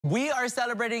We are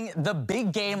celebrating the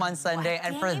big game on Sunday,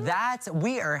 and for that,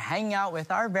 we are hanging out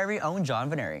with our very own John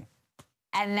Veneri.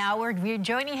 And now we're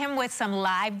joining him with some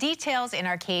live details in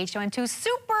our KHON2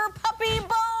 Super Puppy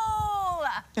Bowl.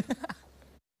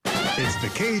 It's the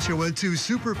KHON2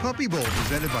 Super Puppy Bowl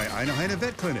presented by Hawaiian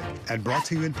Vet Clinic and brought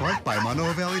to you in part by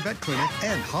Manoa Valley Vet Clinic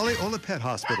and Hale'ola Pet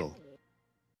Hospital.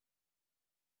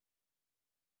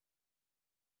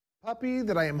 Puppy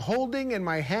that I am holding in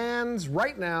my hands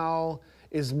right now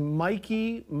is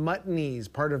Mikey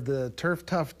Mutneys, part of the Turf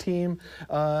Tough team.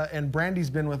 And Brandy's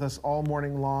been with us all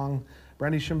morning long.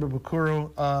 Brandy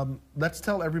Shimbabukuro, let's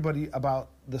tell everybody about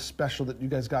the special that you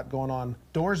guys got going on.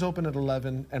 Doors open at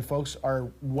 11, and folks are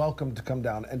welcome to come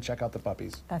down and check out the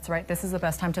puppies. That's right. This is the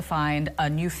best time to find a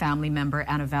new family member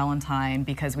and a Valentine,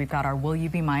 because we've got our Will You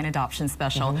Be Mine adoption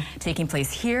special taking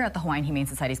place here at the Hawaiian Humane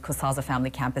Society's Kosaza Family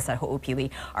Campus at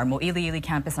Ho'opili, our Mo'iliili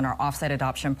campus, and our offsite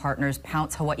adoption partners,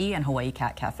 Pounce Hawaii and Hawaii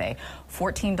Cat Cafe.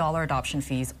 $14 adoption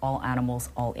fees, all animals,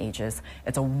 all ages.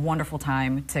 It's a wonderful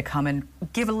time to come and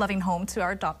give a loving home to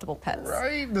our adoptable pets.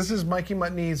 Right. This is Mikey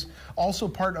Mutneys. Also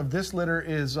part of this litter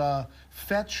is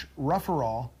Fetch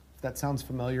Rufferall. If that sounds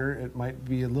familiar, it might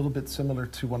be a little bit similar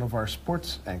to one of our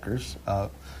sports anchors,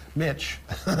 Mitch.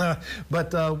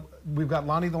 But we've got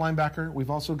Lonnie the linebacker.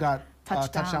 We've also got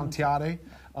Touchdown Tiare.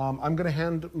 I'm going to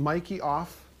hand Mikey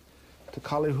off to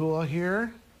Kalehua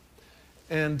here.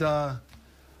 And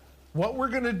what we're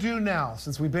going to do now,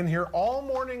 since we've been here all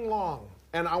morning long,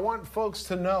 and I want folks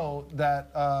to know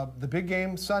that the big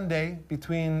game Sunday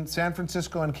between San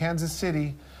Francisco and Kansas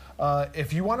City,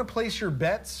 if you want to place your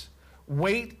bets,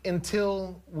 wait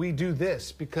until we do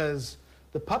this, because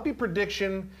the puppy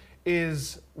prediction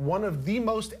is one of the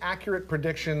most accurate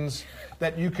predictions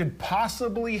that you could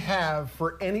possibly have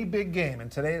for any big game.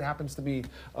 And today it happens to be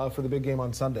for the big game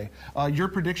on Sunday. Your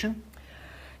prediction?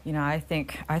 You know, I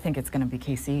think it's going to be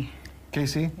KC.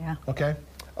 KC? Yeah. Okay.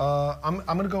 I'm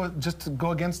going to go, just to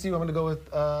go against you, I'm going to go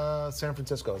with San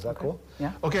Francisco. Is that cool?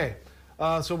 Yeah. Okay.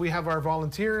 So we have our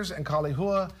volunteers and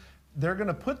Kalehua. They're going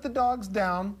to put the dogs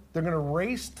down. They're going to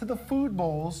race to the food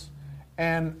bowls.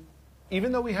 And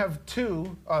even though we have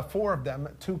four of them,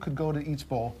 two could go to each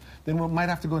bowl, then we might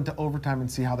have to go into overtime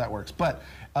and see how that works. But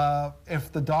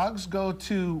if the dogs go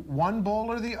to one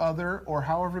bowl or the other, or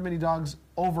however many dogs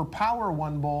overpower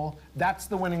one bowl, that's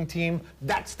the winning team.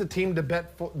 That's the team to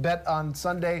bet on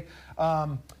Sunday.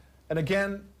 And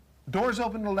again, doors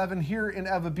open at 11 here in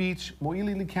Ewa Beach.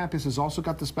 Mo'iliili campus has also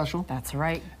got the special. That's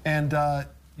right. And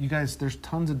you guys, there's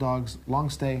tons of dogs, long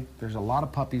stay. There's a lot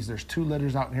of puppies. There's 2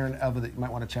 litters out here in Ewa that you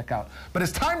might want to check out. But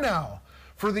it's time now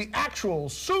for the actual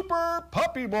Super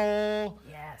Puppy Bowl.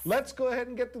 Yes. Let's go ahead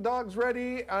and get the dogs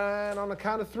ready. And on the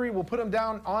count of 3, we'll put them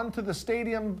down onto the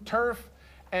stadium turf,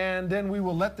 and then we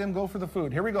will let them go for the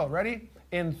food. Here we go. Ready?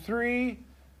 In 3,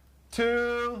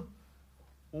 2,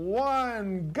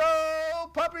 1, go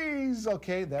puppies!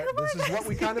 Okay, this is what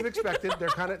we kind of expected.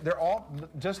 They're all,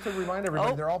 just to remind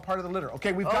everybody, they're all part of the litter.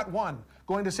 Okay, we've got 1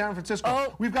 going to San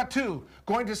Francisco. We've got 2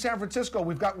 going to San Francisco.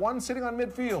 We've got 1 sitting on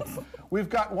midfield. We've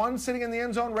got 1 sitting in the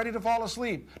end zone ready to fall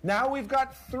asleep. Now we've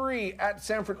got 3 at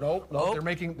San Francisco. No, they're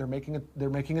making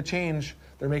a change.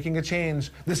 They're making a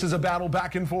change. This is a battle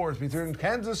back and forth between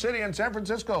Kansas City and San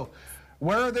Francisco.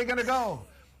 Where are they going to go?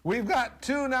 We've got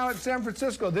 2 now at San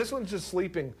Francisco. This one's just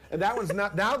sleeping, and that one's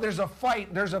not. Now there's a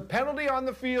fight. There's a penalty on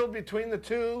the field between the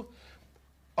 2.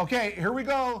 Okay, here we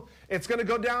go. It's going to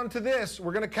go down to this.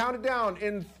 We're going to count it down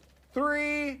in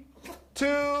 3,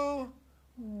 2,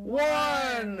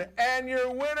 1. And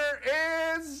your winner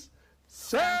is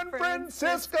San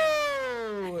Francisco.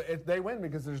 They win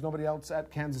because there's nobody else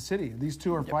at Kansas City. These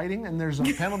 2 are fighting, and there's a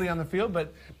penalty on the field.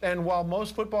 And while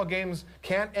most football games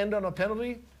can't end on a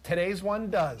penalty, today's one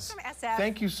does.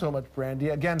 Thank you so much, Brandy.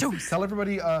 Again, tell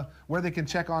everybody where they can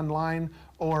check online,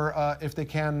 or if they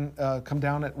can come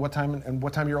down at what time and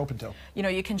what time you're open till. You know,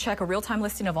 you can check a real-time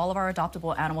listing of all of our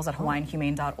adoptable animals at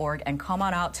hawaiianhumane.org, and come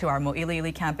on out to our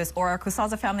Mo'iliili campus or our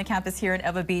Kosaza Family Campus here in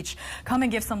Ewa Beach. Come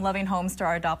and give some loving homes to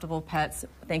our adoptable pets.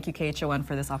 Thank you, KHON,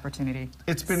 for this opportunity.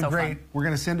 It's been great. Fun. We're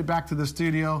going to send it back to the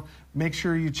studio. Make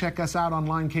sure you check us out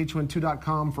online,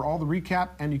 KHON2.com, for all the recap,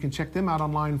 and you can check them out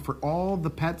online for all the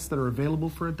pets that are available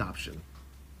for adoption.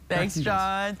 Thanks,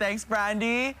 John. Thanks,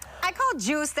 Brandy. I called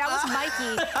Juice. That was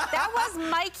Mikey. That was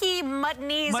Mikey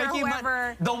Mutneys or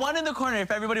whoever. The one in the corner,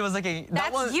 if everybody was looking.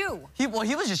 That's you. Well,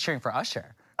 he was just cheering for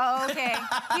Usher. Oh, okay.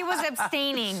 He was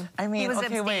abstaining. I mean, he was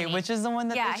okay, wait, abstaining. which is the one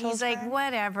that they chose? Yeah, he's like, for?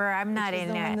 whatever, I'm not Which is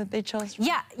in the one it. that they chose for?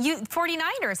 Yeah, you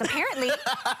 49ers, apparently,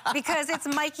 because it's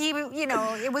Mikey, you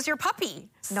know, it was your puppy.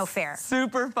 No fair.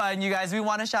 Super fun, you guys. We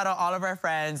want to shout out all of our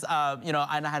friends, you know,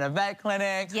 Aina Vet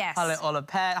Clinic, Yes. Haleola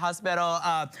Pet Hospital,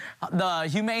 the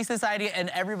Humane Society, and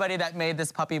everybody that made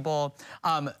this puppy bowl.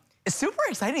 It's super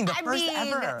exciting, the first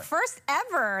ever. First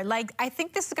ever. Like, I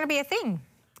think this is going to be a thing.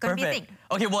 It's going to be a thing.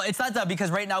 Okay, well, it's not done because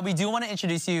right now we do want to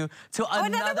introduce you to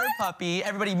another puppy.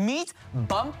 Everybody meet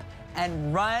Bump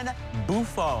and Run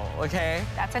Buffo, okay?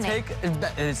 That's a name.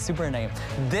 It's super name.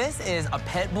 This is a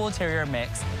pit bull terrier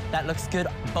mix that looks good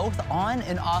both on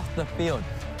and off the field.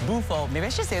 Buffo, maybe I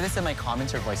should say this in my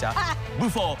commentary voice, yeah?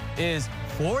 Buffo is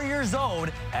 4 years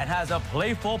old and has a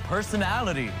playful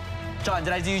personality. John,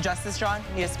 did I do you justice, John?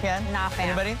 ESPN? Nah,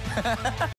 fam. Anybody?